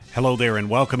Hello there, and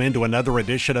welcome into another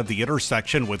edition of The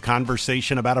Intersection with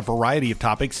conversation about a variety of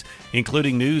topics,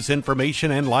 including news, information,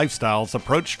 and lifestyles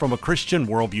approached from a Christian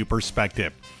worldview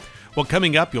perspective. Well,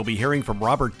 coming up, you'll be hearing from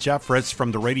Robert Jeffress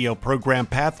from the radio program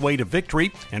Pathway to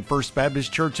Victory and First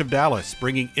Baptist Church of Dallas,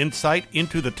 bringing insight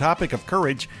into the topic of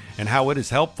courage and how it is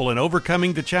helpful in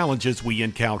overcoming the challenges we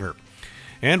encounter.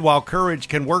 And while courage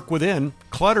can work within,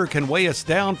 clutter can weigh us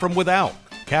down from without.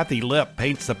 Kathy Lipp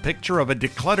paints a picture of a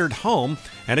decluttered home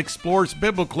and explores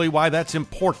biblically why that's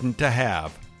important to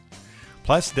have.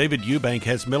 Plus, David Eubank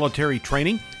has military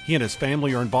training. He and his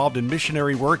family are involved in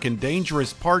missionary work in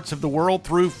dangerous parts of the world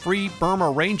through Free Burma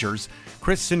Rangers.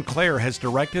 Chris Sinclair has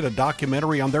directed a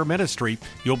documentary on their ministry.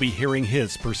 You'll be hearing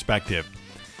his perspective.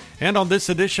 And on this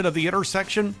edition of The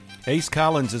Intersection, Ace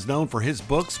Collins is known for his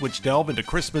books, which delve into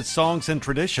Christmas songs and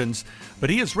traditions, but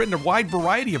he has written a wide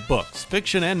variety of books,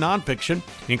 fiction and nonfiction,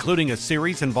 including a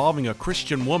series involving a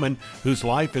Christian woman whose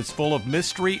life is full of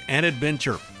mystery and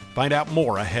adventure. Find out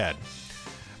more ahead.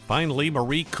 Finally,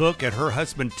 Marie Cook and her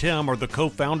husband Tim are the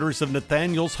co-founders of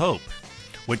Nathaniel's Hope,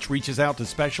 which reaches out to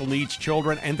special needs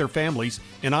children and their families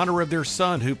in honor of their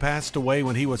son who passed away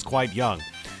when he was quite young.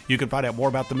 You can find out more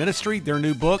about the ministry, their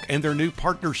new book, and their new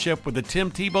partnership with the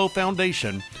Tim Tebow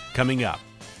Foundation coming up.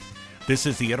 This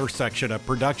is The Intersection, a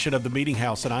production of the Meeting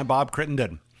House, and I'm Bob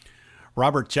Crittenden.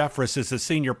 Robert Jeffress is the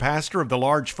senior pastor of the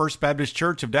large First Baptist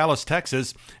Church of Dallas,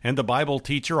 Texas, and the Bible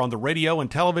teacher on the radio and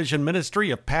television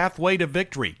ministry of Pathway to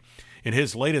Victory. In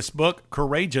his latest book,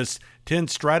 Courageous, 10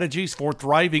 Strategies for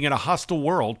Thriving in a Hostile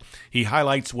World, he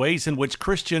highlights ways in which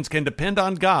Christians can depend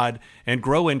on God and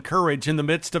grow in courage in the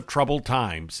midst of troubled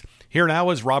times. Here now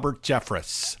is Robert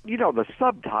Jeffress. You know, the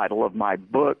subtitle of my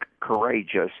book,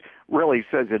 Courageous, really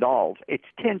says it all. It's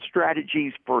 10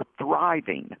 strategies for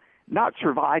thriving. Not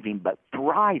surviving, but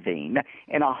thriving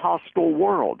in a hostile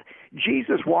world.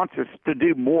 Jesus wants us to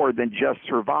do more than just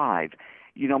survive.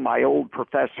 You know, my old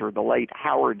professor, the late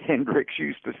Howard Hendricks,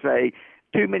 used to say,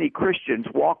 too many Christians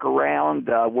walk around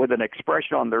with an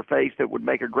expression on their face that would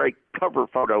make a great cover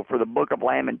photo for the Book of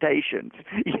Lamentations.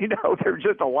 You know, there's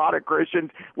just a lot of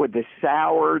Christians with this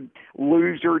sour,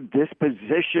 loser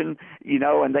disposition, you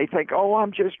know, and they think, oh,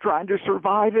 I'm just trying to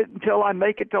survive it until I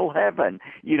make it till heaven.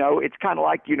 You know, it's kind of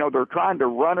like, you know, they're trying to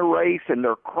run a race and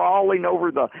they're crawling over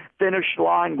the finish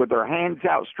line with their hands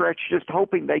outstretched, just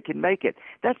hoping they can make it.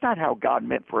 That's not how God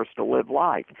meant for us to live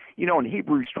life. You know, in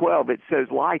Hebrews 12, it says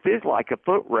life is like a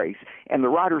foot race. And the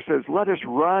writer says, let us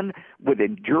run with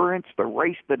endurance the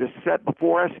race that is set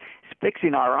before us,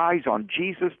 fixing our eyes on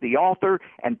Jesus, the author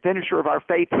and finisher of our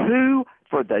faith, who,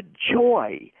 for the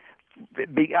joy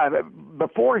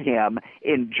before him,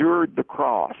 endured the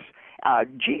cross.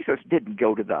 Jesus didn't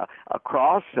go to the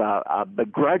cross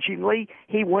begrudgingly.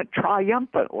 He went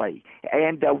triumphantly.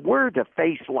 And we're to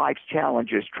face life's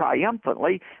challenges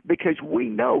triumphantly because we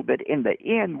know that in the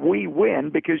end we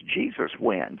win because Jesus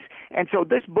wins. And so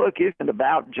this book isn't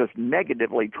about just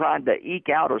negatively trying to eke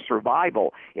out a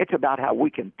survival. It's about how we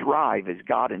can thrive as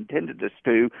God intended us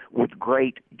to with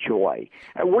great joy.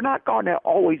 We're not going to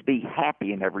always be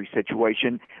happy in every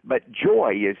situation, but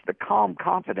joy is the calm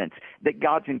confidence that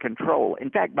God's in control. In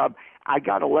fact, Bob, I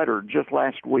got a letter just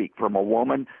last week from a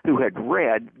woman who had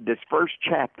read this first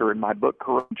chapter in my book,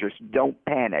 Courageous, Don't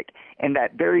Panic. And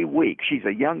that very week, she's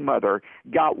a young mother,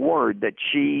 got word that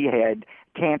she had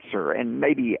cancer and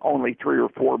maybe only 3 or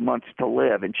 4 months to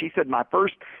live. And she said, my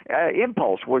first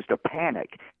impulse was to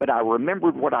panic. But I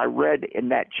remembered what I read in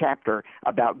that chapter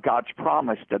about God's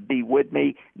promise to be with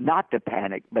me, not to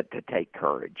panic, but to take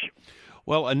courage.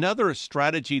 Well, another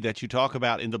strategy that you talk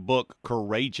about in the book,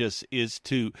 Courageous, is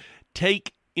to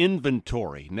take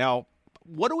inventory. Now,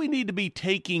 what do we need to be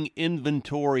taking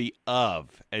inventory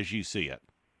of as you see it?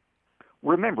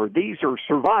 Remember, these are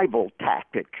survival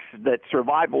tactics that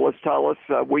survivalists tell us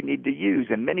we need to use.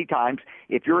 And many times,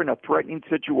 if you're in a threatening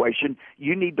situation,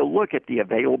 you need to look at the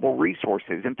available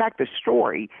resources. In fact, the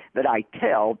story that I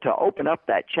tell to open up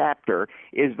that chapter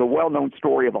is the well-known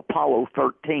story of Apollo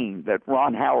 13 that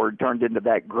Ron Howard turned into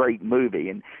that great movie.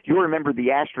 And you remember the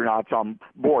astronauts on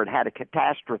board had a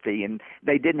catastrophe, and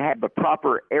they didn't have the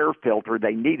proper air filter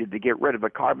they needed to get rid of the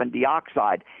carbon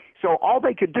dioxide. So all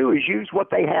they could do is use what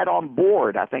they had on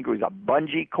board. I think it was a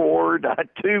bungee cord,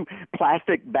 2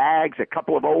 plastic bags, a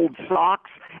couple of old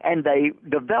socks, and they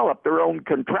developed their own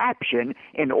contraption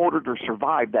in order to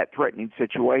survive that threatening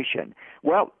situation.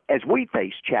 Well, as we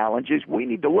face challenges, we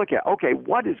need to look at, okay,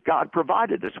 what has God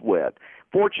provided us with?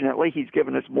 Fortunately, he's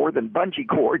given us more than bungee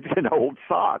cords and old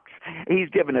socks. He's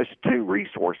given us 2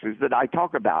 resources that I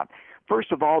talk about.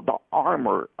 First of all, the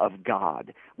armor of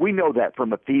God. We know that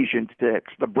from Ephesians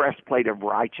 6, the breastplate of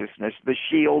righteousness, the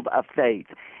shield of faith.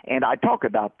 And I talk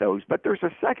about those, but there's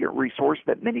a second resource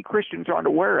that many Christians aren't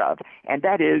aware of, and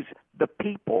that is the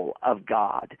people of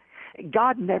God.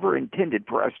 God never intended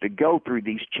for us to go through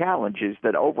these challenges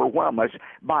that overwhelm us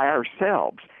by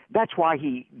ourselves. That's why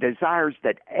he desires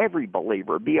that every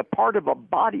believer be a part of a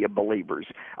body of believers,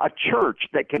 a church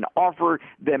that can offer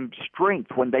them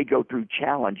strength when they go through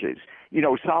challenges. You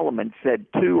know, Solomon said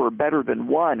 2 are better than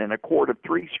 1, and a cord of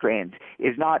 3 strands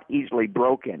is not easily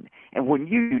broken. And when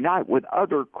you unite with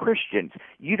other Christians,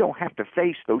 you don't have to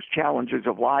face those challenges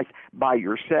of life by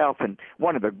yourself. And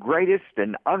one of the greatest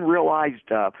and unrealized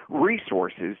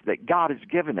resources that God has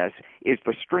given us is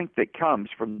the strength that comes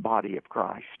from the body of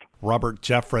Christ. Robert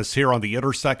Jeffress here on The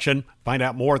Intersection. Find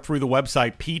out more through the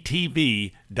website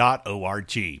ptv.org.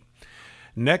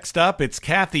 Next up, it's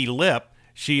Kathy Lipp.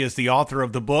 She is the author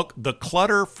of the book, The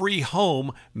Clutter-Free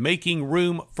Home, Making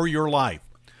Room for Your Life.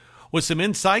 With some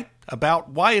insight about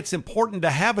why it's important to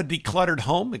have a decluttered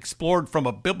home explored from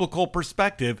a biblical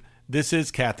perspective, this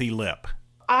is Kathy Lipp.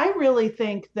 I really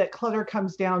think that clutter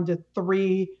comes down to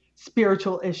 3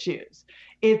 spiritual issues.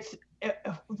 It's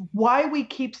why we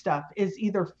keep stuff is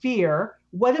either fear,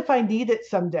 what if I need it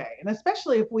someday? And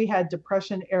especially if we had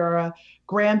Depression era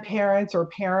grandparents or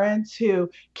parents who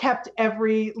kept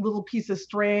every little piece of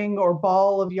string or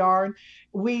ball of yarn,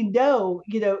 we know,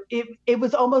 it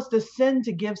was almost a sin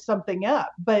to give something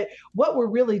up. But what we're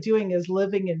really doing is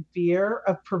living in fear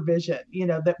of provision,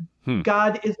 that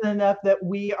God isn't enough, that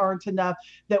we aren't enough,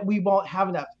 that we won't have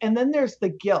enough. And then there's the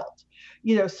guilt.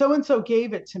 So-and-so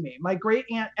gave it to me. My great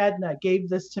aunt Edna gave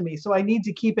this to me, so I need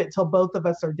to keep it till both of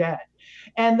us are dead.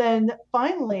 And then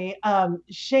finally,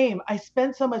 shame. I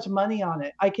spent so much money on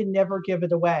it. I can never give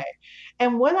it away.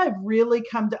 And what I've really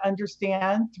come to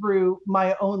understand through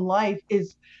my own life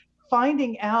is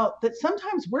finding out that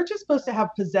sometimes we're just supposed to have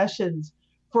possessions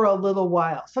for a little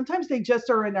while. Sometimes they just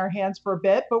are in our hands for a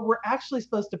bit, but we're actually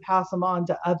supposed to pass them on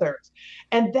to others.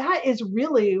 And that is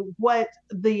really what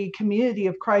the community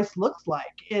of Christ looks like,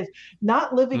 is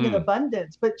not living in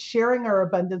abundance, but sharing our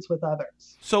abundance with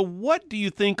others. So what do you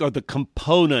think are the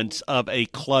components of a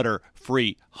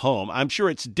clutter-free home? I'm sure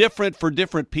it's different for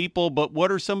different people, but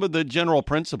what are some of the general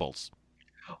principles?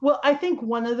 Well, I think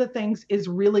one of the things is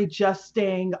really just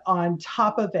staying on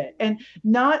top of it and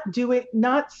not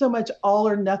so much all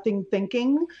or nothing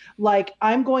thinking, like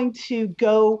I'm going to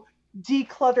go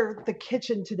declutter the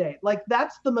kitchen today. Like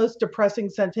that's the most depressing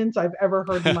sentence I've ever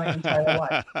heard in my entire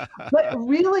life. But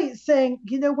really saying,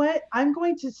 you know what, I'm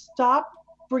going to stop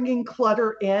bringing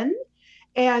clutter in,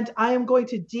 and I am going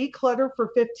to declutter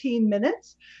for 15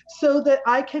 minutes so that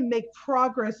I can make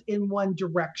progress in one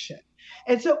direction.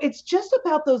 And so it's just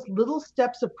about those little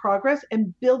steps of progress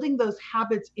and building those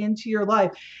habits into your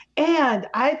life. And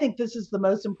I think this is the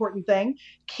most important thing,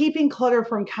 keeping clutter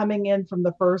from coming in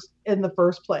the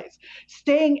first place,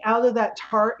 staying out of that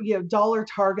dollar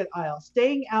Target aisle,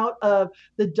 staying out of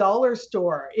the dollar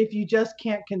store if you just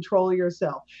can't control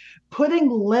yourself, putting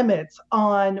limits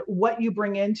on what you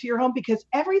bring into your home, because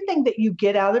everything that you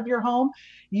get out of your home,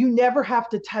 you never have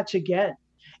to touch again.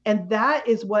 And that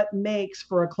is what makes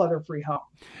for a clutter-free home.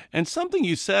 And something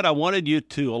you said, I wanted you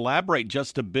to elaborate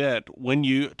just a bit when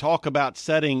you talk about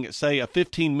setting, say, a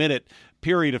 15-minute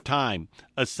period of time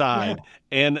aside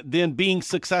and then being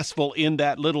successful in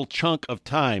that little chunk of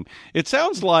time. It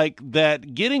sounds like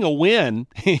that getting a win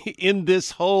in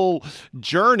this whole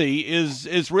journey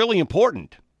is really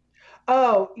important.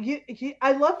 Oh,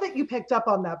 I love that you picked up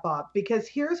on that, Bob, because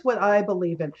here's what I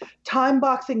believe in: time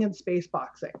boxing and space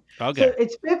boxing. Okay. So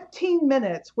it's 15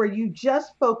 minutes where you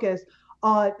just focus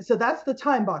on, so that's the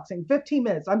time boxing, 15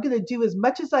 minutes. I'm going to do as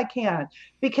much as I can,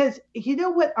 because you know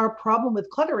what our problem with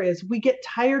clutter is? We get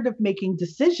tired of making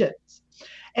decisions.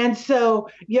 And so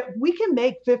we can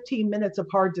make 15 minutes of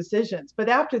hard decisions, but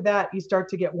after that, you start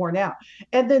to get worn out.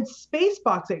 And then space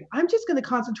boxing, I'm just going to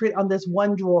concentrate on this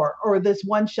one drawer or this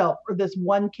one shelf or this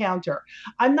one counter.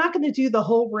 I'm not going to do the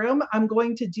whole room. I'm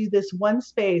going to do this one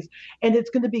space, and it's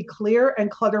going to be clear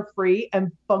and clutter-free and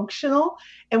functional.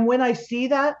 And when I see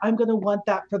that, I'm going to want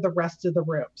that for the rest of the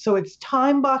room. So it's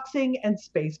time boxing and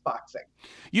space boxing.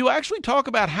 You actually talk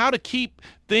about how to keep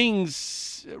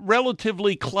things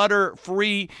relatively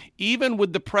clutter-free, even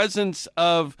with the presence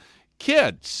of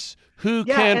kids who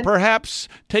can perhaps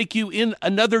take you in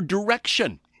another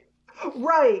direction.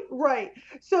 Right.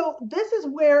 So this is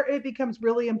where it becomes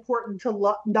really important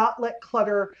to not let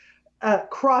clutter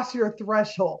cross your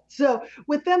threshold. So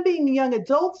with them being young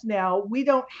adults now, we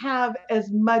don't have as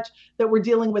much that we're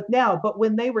dealing with now. But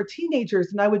when they were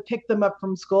teenagers and I would pick them up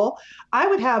from school, I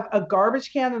would have a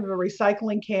garbage can and a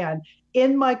recycling can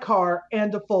in my car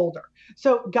and a folder.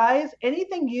 So guys,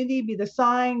 anything you need me to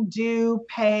sign, do,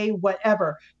 pay,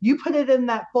 whatever, you put it in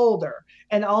that folder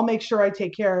and I'll make sure I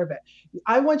take care of it.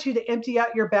 I want you to empty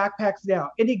out your backpacks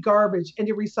now. Any garbage,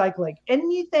 any recycling,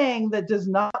 anything that does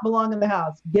not belong in the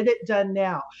house, get it done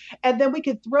now. And then we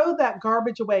can throw that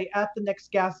garbage away at the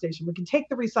next gas station. We can take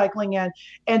the recycling in,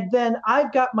 and then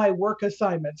I've got my work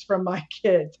assignments from my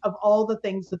kids of all the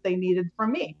things that they needed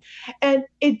from me. And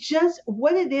it just,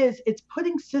 what it is, it's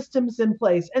putting systems in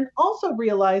place and also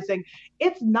realizing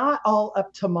it's not all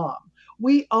up to mom.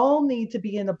 We all need to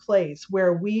be in a place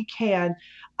where we can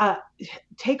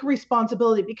take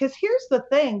responsibility, because here's the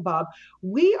thing, Bob,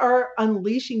 we are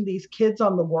unleashing these kids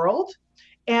on the world,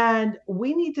 and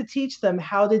we need to teach them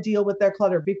how to deal with their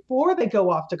clutter before they go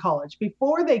off to college,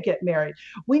 before they get married.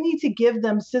 We need to give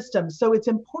them systems. So it's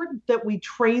important that we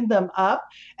train them up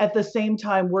at the same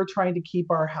time we're trying to keep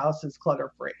our houses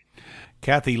clutter free.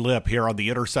 Kathy Lipp here on The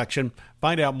Intersection.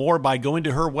 Find out more by going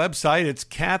to her website. It's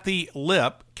Kathy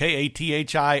Lipp,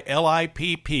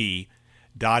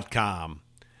 KATHILIPP.com.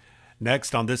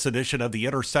 Next on this edition of The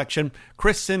Intersection,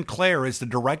 Chris Sinclair is the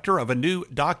director of a new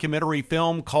documentary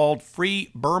film called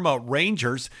Free Burma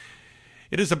Rangers.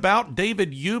 It is about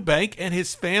David Eubank and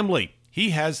his family.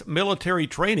 He has military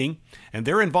training, and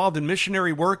they're involved in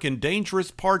missionary work in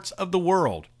dangerous parts of the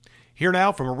world. Here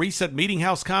now from a recent Meeting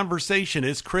House conversation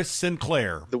is Chris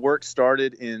Sinclair. The work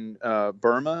started in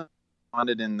Burma,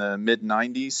 responded in the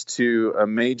mid-90s to a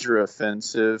major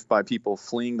offensive by people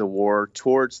fleeing the war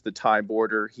towards the Thai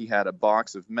border. He had a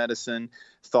box of medicine,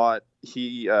 thought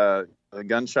the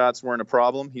gunshots weren't a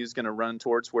problem. He was going to run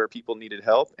towards where people needed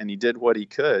help, and he did what he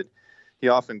could. He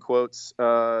often quotes,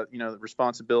 the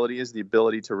responsibility is the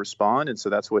ability to respond, and so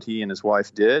that's what he and his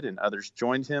wife did, and others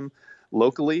joined him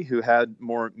locally who had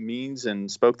more means and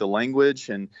spoke the language,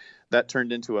 and that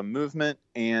turned into a movement.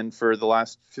 And for the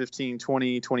last 15,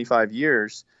 20, 25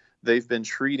 years, they've been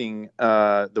treating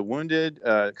the wounded,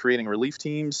 creating relief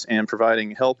teams, and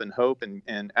providing help and hope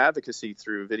and advocacy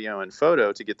through video and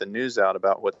photo to get the news out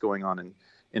about what's going on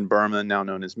in Burma, now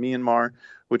known as Myanmar,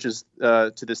 which is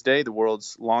to this day the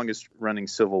world's longest running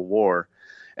civil war.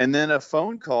 And then a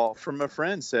phone call from a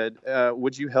friend said,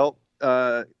 would you help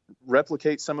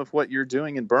replicate some of what you're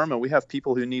doing in Burma? We have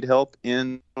people who need help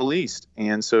in the Middle East.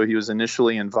 And so he was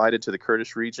initially invited to the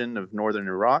Kurdish region of northern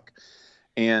Iraq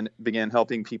and began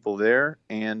helping people there.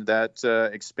 And that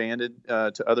expanded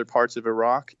to other parts of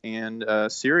Iraq and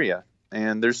Syria.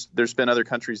 And there's been other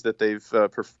countries that they've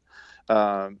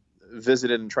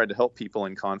visited and tried to help people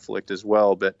in conflict as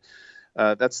well. But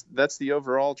that's the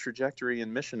overall trajectory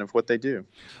and mission of what they do.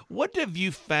 What have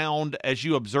you found as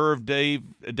you observed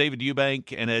David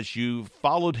Eubank and as you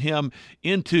followed him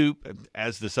into,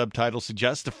 as the subtitle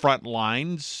suggests, the front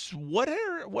lines? What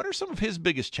are some of his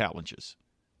biggest challenges?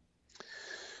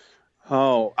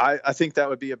 Oh, I think that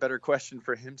would be a better question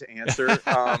for him to answer.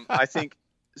 I think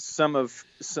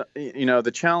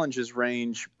the challenges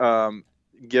range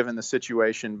given the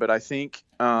situation, but I think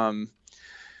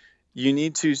you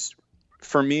need to.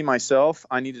 For me, myself,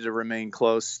 I needed to remain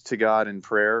close to God in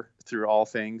prayer through all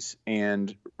things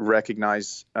and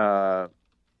recognize I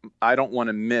don't want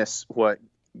to miss what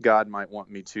God might want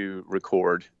me to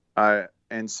record.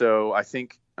 And so I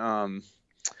think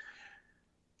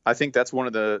that's one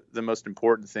of the most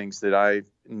important things that I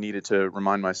needed to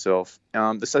remind myself.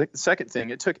 The second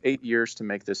thing, it took 8 years to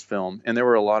make this film, and there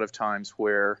were a lot of times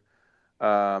where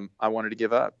I wanted to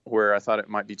give up, where I thought it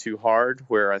might be too hard,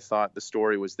 where I thought the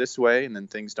story was this way and then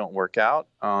things don't work out.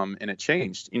 And it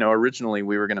changed. Originally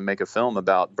we were going to make a film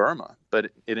about Burma, but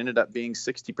it ended up being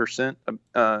 60%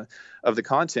 of the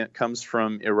content comes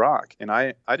from Iraq. And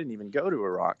I didn't even go to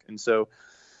Iraq. And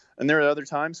there are other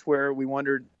times where we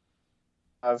wondered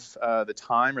have the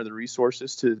time or the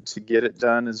resources to get it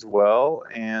done as well.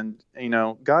 And,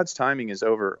 God's timing is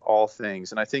over all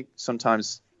things. And I think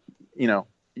sometimes,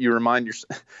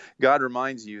 God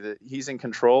reminds you that he's in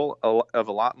control of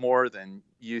a lot more than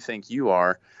you think you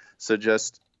are. So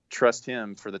just trust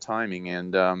him for the timing.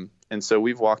 And so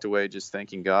we've walked away just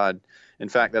thanking God. In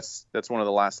fact, that's one of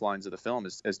the last lines of the film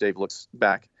as Dave looks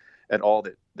back at all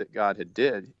that God had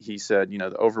did. He said,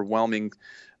 the overwhelming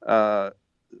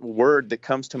word that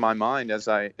comes to my mind as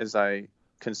I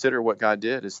consider what God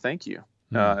did is thank you,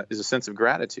 is a sense of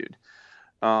gratitude.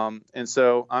 And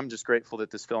so I'm just grateful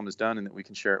that this film is done and that we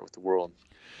can share it with the world.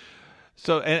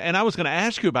 So, and I was going to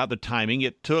ask you about the timing.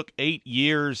 It took 8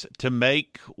 years to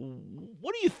make.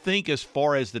 What do you think as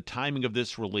far as the timing of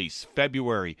this release,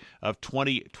 February of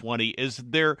 2020? Is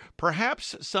there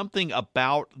perhaps something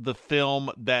about the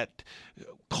film that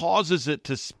causes it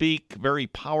to speak very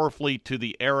powerfully to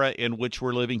the era in which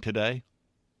we're living today?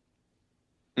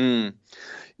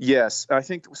 Yes, I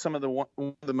think one of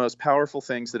the most powerful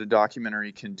things that a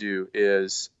documentary can do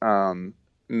is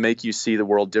make you see the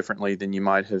world differently than you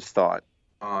might have thought.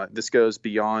 This goes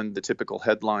beyond the typical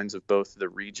headlines of both the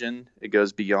region. It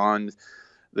goes beyond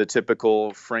the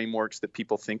typical frameworks that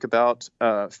people think about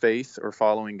faith or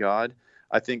following God.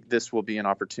 I think this will be an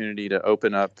opportunity to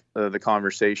open up the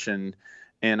conversation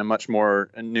in a much more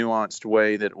nuanced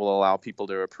way that will allow people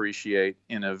to appreciate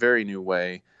in a very new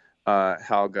way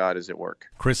how God is at work.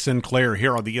 Chris Sinclair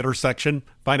here on The Intersection.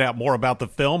 Find out more about the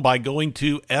film by going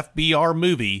to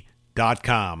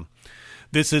fbrmovie.com.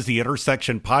 This is the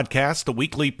Intersection Podcast, a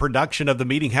weekly production of the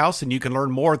Meeting House, and you can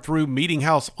learn more through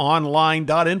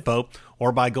meetinghouseonline.info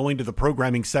or by going to the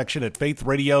programming section at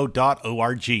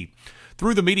faithradio.org.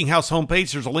 Through the Meeting House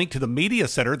homepage, there's a link to the Media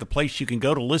Center, the place you can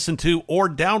go to listen to or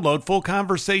download full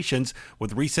conversations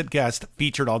with recent guests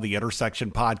featured on the Intersection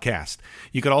Podcast.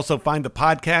 You can also find the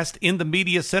podcast in the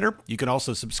Media Center. You can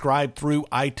also subscribe through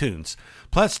iTunes.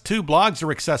 Plus, 2 blogs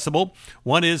are accessible.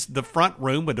 One is The Front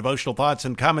Room with devotional thoughts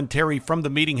and commentary from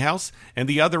the Meeting House, and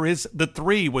the other is The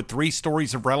 3 with 3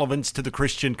 stories of relevance to the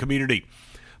Christian community.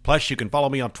 Plus, you can follow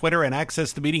me on Twitter and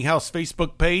access the Meeting House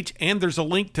Facebook page, and there's a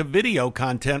link to video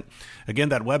content. Again,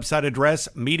 that website address,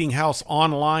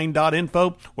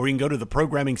 meetinghouseonline.info, or you can go to the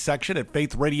programming section at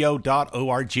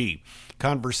faithradio.org.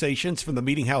 Conversations from the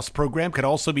Meeting House program can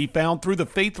also be found through the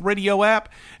Faith Radio app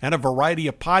and a variety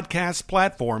of podcast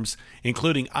platforms,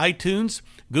 including iTunes,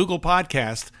 Google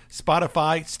Podcasts,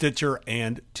 Spotify, Stitcher,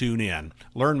 and TuneIn.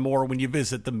 Learn more when you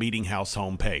visit the Meeting House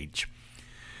homepage.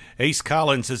 Ace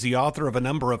Collins is the author of a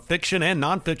number of fiction and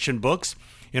nonfiction books.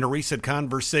 In a recent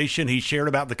conversation, he shared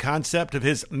about the concept of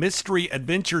his mystery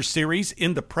adventure series,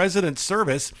 In the President's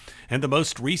Service, and the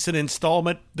most recent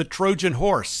installment, The Trojan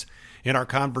Horse. In our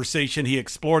conversation, he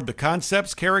explored the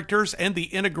concepts, characters, and the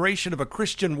integration of a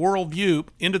Christian worldview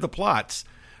into the plots.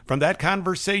 From that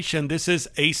conversation, this is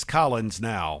Ace Collins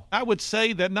now. I would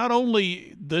say that not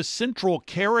only the central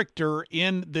character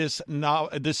in this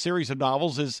series of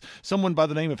novels is someone by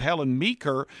the name of Helen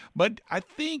Meeker, but I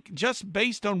think just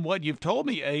based on what you've told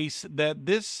me, Ace, that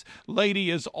this lady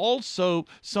is also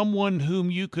someone whom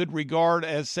you could regard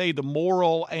as, say, the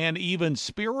moral and even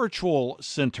spiritual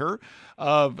center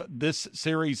of this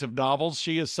series of novels.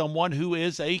 She is someone who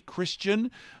is a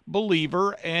Christian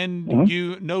believer, and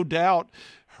you no doubt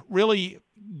really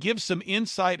give some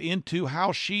insight into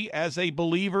how she, as a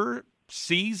believer,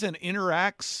 sees and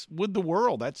interacts with the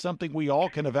world. That's something we all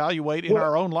can evaluate in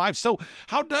our own lives. So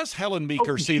how does Helen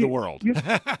Meeker see the world?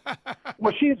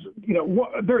 Well, she's,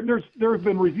 there have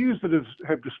been reviews that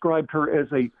have described her as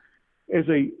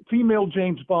a female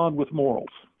James Bond with morals.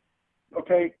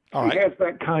 Okay? All right. She has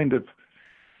that kind of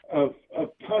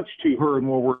touch to her in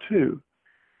World War II.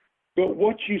 But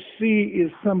what you see is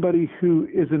somebody who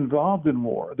is involved in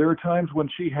war. There are times when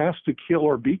she has to kill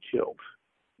or be killed.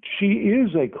 She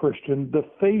is a Christian. The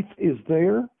faith is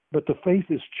there, but the faith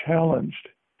is challenged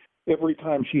every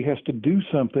time she has to do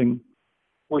something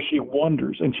where she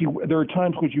wonders. And there are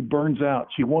times when she burns out.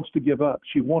 She wants to give up.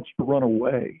 She wants to run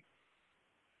away.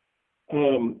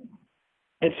 And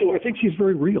so I think she's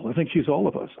very real. I think she's all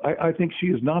of us. I think she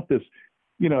is not this.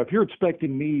 If you're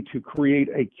expecting me to create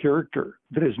a character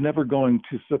that is never going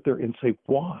to sit there and say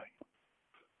why,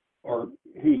 or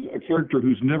who's a character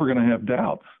who's never going to have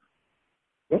doubts,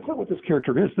 that's not what this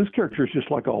character is. This character is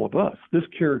just like all of us. This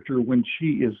character,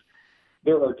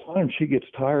 there are times she gets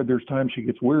tired. There's times she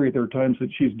gets weary. There are times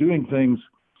that she's doing things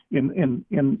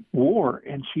in war,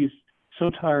 and she's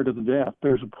so tired of the death.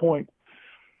 There's a point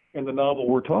in the novel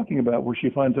we're talking about where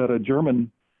she finds out a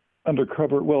German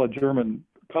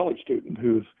college student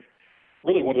who's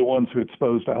really one of the ones who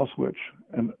exposed Auschwitz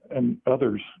and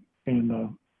others in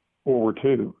World War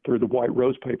II through the White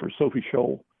Rose Papers, Sophie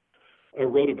Scholl. I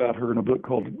wrote about her in a book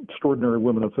called Extraordinary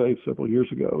Women of Faith several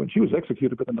years ago, and she was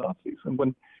executed by the Nazis. And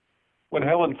when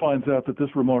Helen finds out that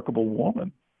this remarkable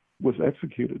woman was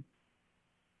executed,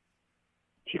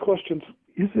 she questions,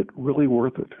 is it really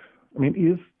worth it? I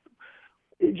mean,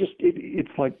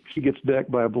 it's like she gets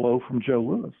decked by a blow from Joe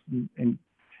Louis and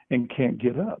can't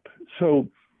get up. So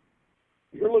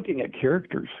you're looking at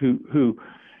characters who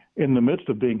in the midst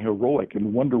of being heroic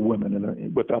and Wonder Woman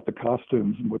and without the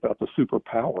costumes and without the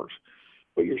superpowers,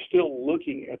 but you're still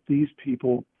looking at these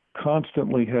people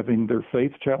constantly having their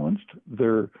faith challenged,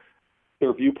 their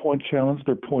their viewpoint challenged,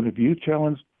 their point of view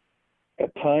challenged.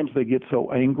 At times they get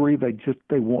so angry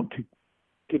they want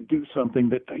to do something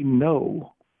that they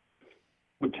know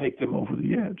would take them over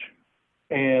the edge.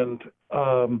 And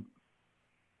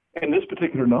in this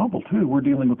particular novel too, we're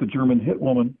dealing with the German hit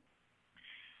woman.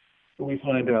 We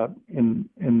find out in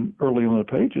early on the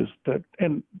pages that,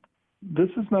 and this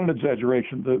is not an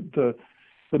exaggeration, the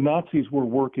Nazis were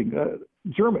working.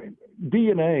 German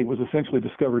DNA was essentially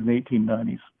discovered in the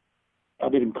 1890s. I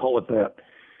didn't call it that,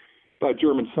 by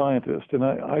German scientists, and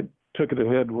I took it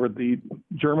ahead where the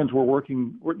Germans were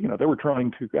working. They were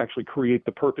trying to actually create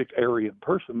the perfect Aryan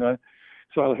person.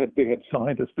 So they had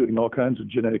scientists doing all kinds of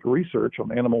genetic research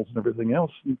on animals and everything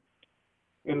else. And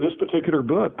in this particular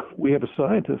book, we have a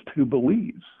scientist who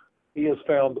believes he has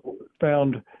found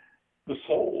the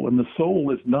soul, and the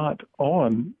soul is not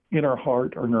in our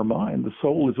heart or in our mind. The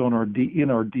soul is in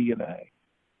our DNA,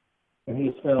 and he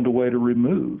has found a way to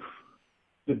remove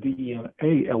the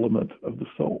DNA element of the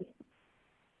soul.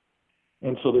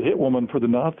 And so the hit woman for the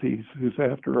Nazis, who's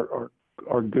after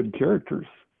our good characters,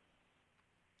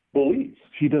 believes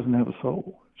she doesn't have a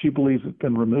soul. She believes it's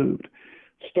been removed.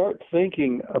 Start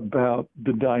thinking about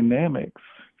the dynamics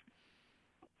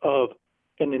of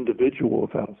an individual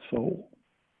without a soul.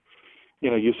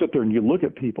 You sit there and you look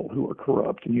at people who are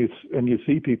corrupt, and you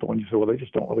see people and you say, well, they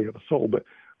just don't really have a soul. But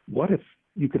what if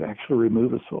you could actually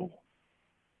remove a soul?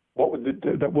 What would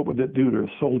that do to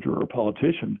a soldier or a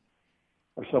politician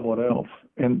or someone else?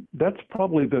 And that's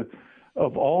probably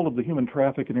of all of the human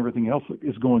traffic and everything else that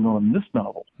is going on in this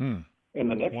novel. And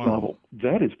the next novel,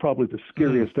 that is probably the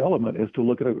scariest element, is to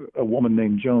look at a woman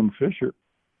named Joan Fisher,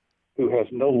 who has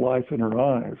no life in her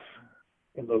eyes,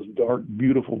 and those dark,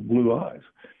 beautiful blue eyes,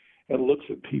 and looks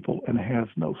at people and has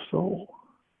no soul.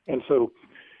 And so,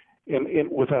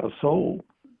 without a soul,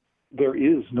 there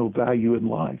is no value in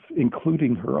life,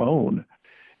 including her own.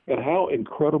 And how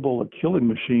incredible a killing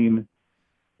machine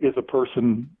is a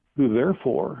person who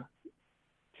therefore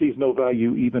sees no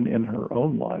value even in her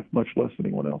own life, much less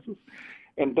anyone else's.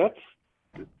 And that's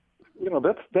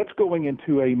going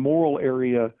into a moral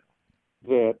area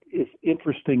that is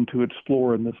interesting to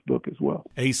explore in this book as well.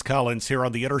 Ace Collins here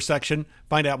on The Intersection.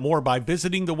 Find out more by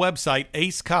visiting the website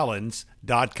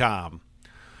acecollins.com.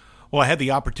 Well, I had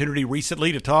the opportunity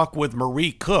recently to talk with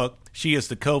Marie Cook. She is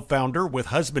the co-founder with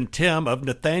husband Tim of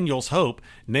Nathaniel's Hope,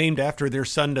 named after their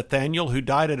son Nathaniel, who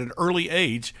died at an early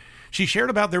age. She shared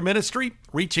about their ministry,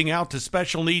 reaching out to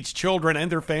special needs children and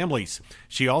their families.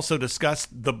 She also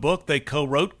discussed the book they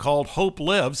co-wrote called Hope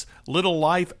Lives, Little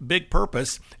Life, Big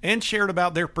Purpose, and shared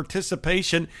about their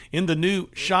participation in the new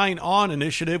Shine On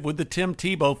initiative with the Tim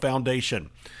Tebow Foundation.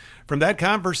 From that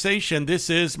conversation, this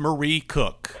is Marie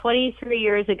Cook. 23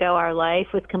 years ago, our life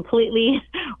was completely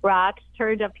rocked,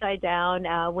 turned upside down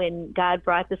when God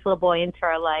brought this little boy into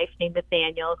our life named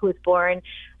Nathaniel, who was born,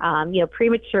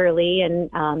 prematurely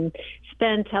and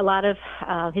spent a lot of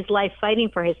his life fighting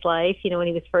for his life. When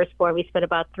he was first born, we spent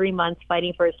about 3 months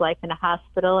fighting for his life in a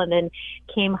hospital, and then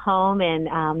came home, and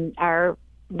our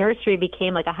nursery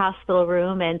became like a hospital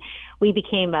room, and we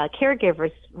became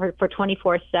caregivers for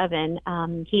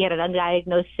 24/7. He had an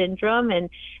undiagnosed syndrome, and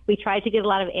we tried to get a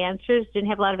lot of answers, didn't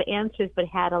have a lot of answers, but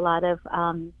had a lot of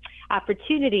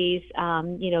opportunities,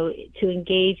 to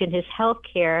engage in his health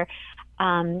care.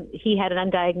 He had an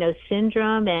undiagnosed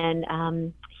syndrome,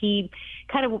 and he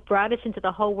kind of brought us into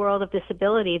the whole world of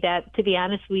disability that, to be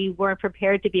honest, we weren't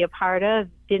prepared to be a part of,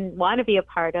 didn't want to be a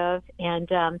part of.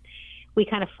 And we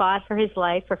kind of fought for his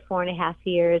life for 4.5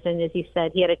 years. And as you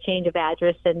said, he had a change of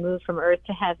address and moved from earth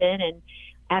to heaven. And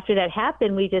after that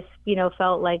happened, we just,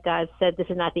 felt like God said, this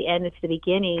is not the end, it's the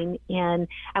beginning. And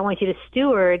I want you to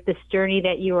steward this journey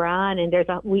that you were on. And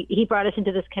he brought us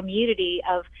into this community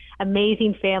of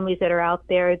amazing families that are out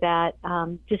there that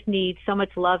just need so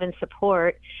much love and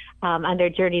support on their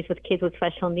journeys with kids with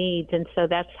special needs. And so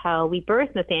that's how we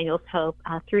birthed Nathaniel's Hope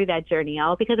through that journey,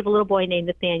 all because of a little boy named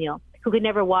Nathaniel, who could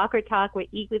never walk or talk or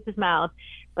eat with his mouth,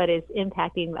 but is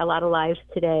impacting a lot of lives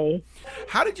today.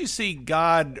 How did you see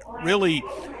God really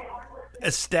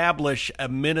establish a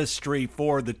ministry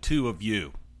for the two of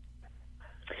you?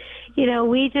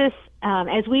 We just,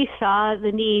 as we saw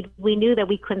the need, we knew that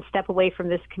we couldn't step away from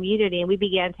this community, and we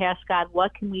began to ask God,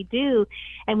 what can we do?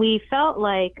 And we felt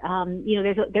like,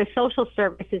 there's social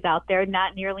services out there,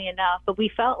 not nearly enough, but we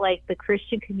felt like the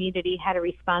Christian community had a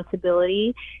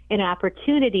responsibility and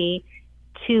opportunity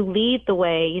to lead the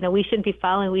way. You know, we shouldn't be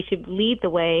following, we should lead the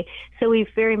way. So we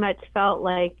very much felt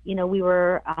like, you know, we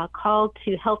were called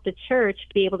to help the church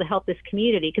be able to help this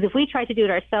community. Because if we tried to do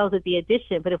it ourselves, it'd be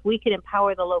addition. But if we could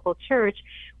empower the local church,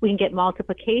 we can get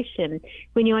multiplication.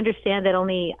 When you understand that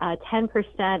only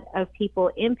 10% of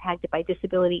people impacted by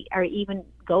disability are even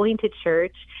going to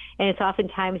church, and it's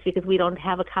oftentimes because we don't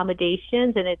have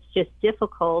accommodations, and it's just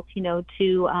difficult, you know,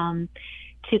 to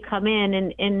come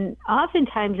in, and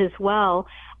oftentimes as well,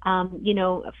 you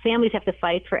know, families have to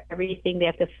fight for everything. They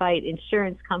have to fight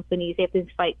insurance companies. They have to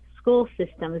fight school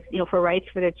systems, you know, for rights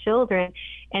for their children.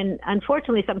 And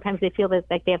unfortunately, sometimes they feel that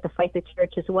like they have to fight the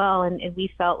church as well. And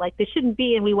we felt like this shouldn't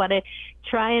be, and we want to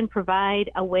try and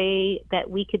provide a way that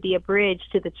we could be a bridge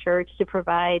to the church to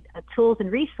provide tools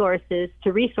and resources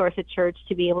to resource a church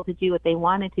to be able to do what they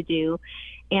wanted to do.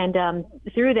 And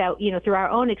through that, you know, through our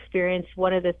own experience,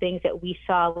 one of the things that we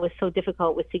saw was so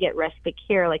difficult was to get respite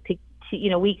care, like to you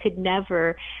know, we could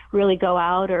never really go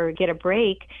out or get a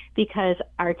break because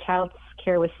our child's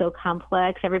care was so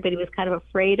complex. Everybody was kind of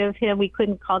afraid of him. We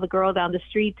couldn't call the girl down the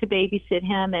street to babysit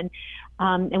him. And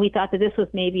we thought that this was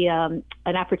maybe an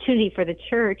opportunity for the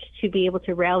church to be able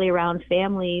to rally around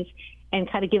families and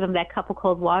kind of give them that cup of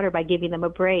cold water by giving them a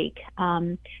break.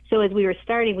 So as we were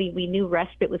starting, we knew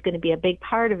respite was going to be a big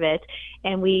part of it.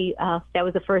 And that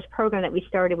was the first program that we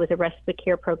started, was a respite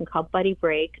care program called Buddy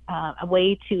Break, a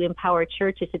way to empower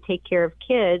churches to take care of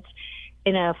kids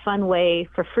in a fun way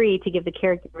for free to give the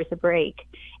caregivers a break.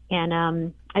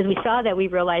 And as we saw that, we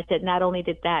realized that not only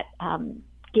did that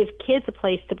give kids a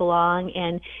place to belong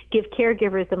and give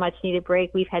caregivers a much needed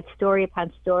break. We've had story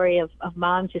upon story of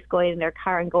moms just going in their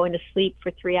car and going to sleep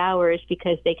for 3 hours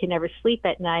because they can never sleep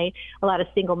at night. A lot of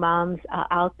single moms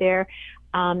out there.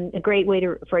 A great way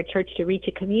for a church to reach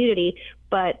a community.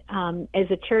 But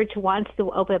as a church wants to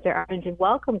open up their arms and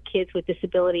welcome kids with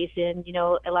disabilities in, you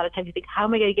know, a lot of times you think, how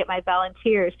am I going to get my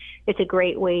volunteers? It's a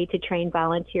great way to train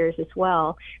volunteers as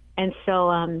well. And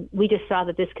so we just saw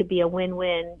that this could be a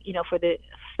win-win, you know, for the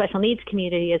special needs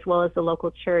community as well as the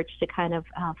local church to kind of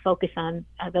focus on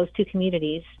those two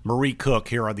communities. Marie Cook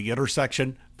here on The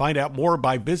Intersection. Find out more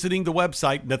by visiting the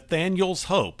website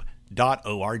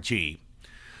nathanielshope.org.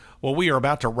 Well, we are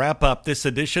about to wrap up this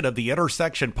edition of The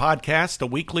Intersection Podcast, a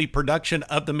weekly production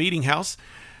of the Meeting House.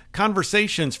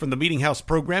 Conversations from the Meeting House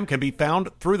program can be found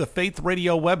through the Faith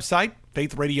Radio website,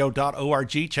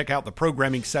 faithradio.org. Check out the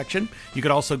programming section. You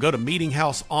can also go to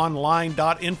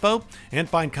meetinghouseonline.info and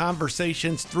find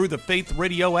conversations through the Faith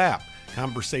Radio app.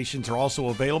 Conversations are also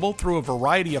available through a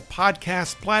variety of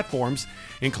podcast platforms,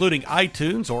 including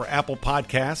iTunes or Apple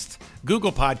Podcasts,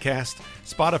 Google Podcasts,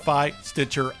 Spotify,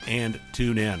 Stitcher, and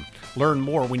TuneIn. Learn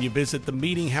more when you visit the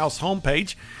Meeting House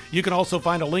homepage. You can also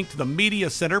find a link to the Media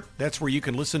Center. That's where you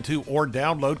can listen to or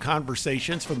download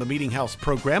conversations from the Meeting House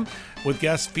program with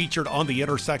guests featured on the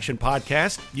Intersection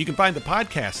podcast. You can find the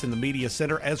podcast in the Media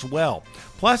Center as well.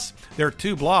 Plus, there are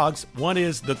 2 blogs. One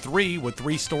is The 3 with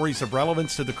 3 stories of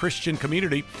relevance to the Christian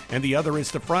community, and the other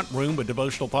is The Front Room with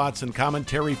devotional thoughts and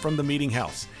commentary from the Meeting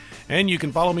House. And you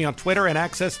can follow me on Twitter and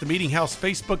access the Meeting House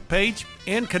Facebook page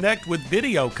and connect with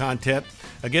video content.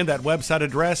 Again, that website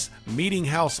address,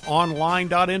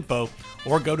 meetinghouseonline.info,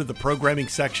 or go to the programming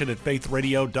section at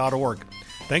faithradio.org.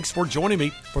 Thanks for joining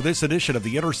me for this edition of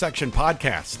the Intersection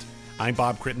Podcast. I'm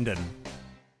Bob Crittenden.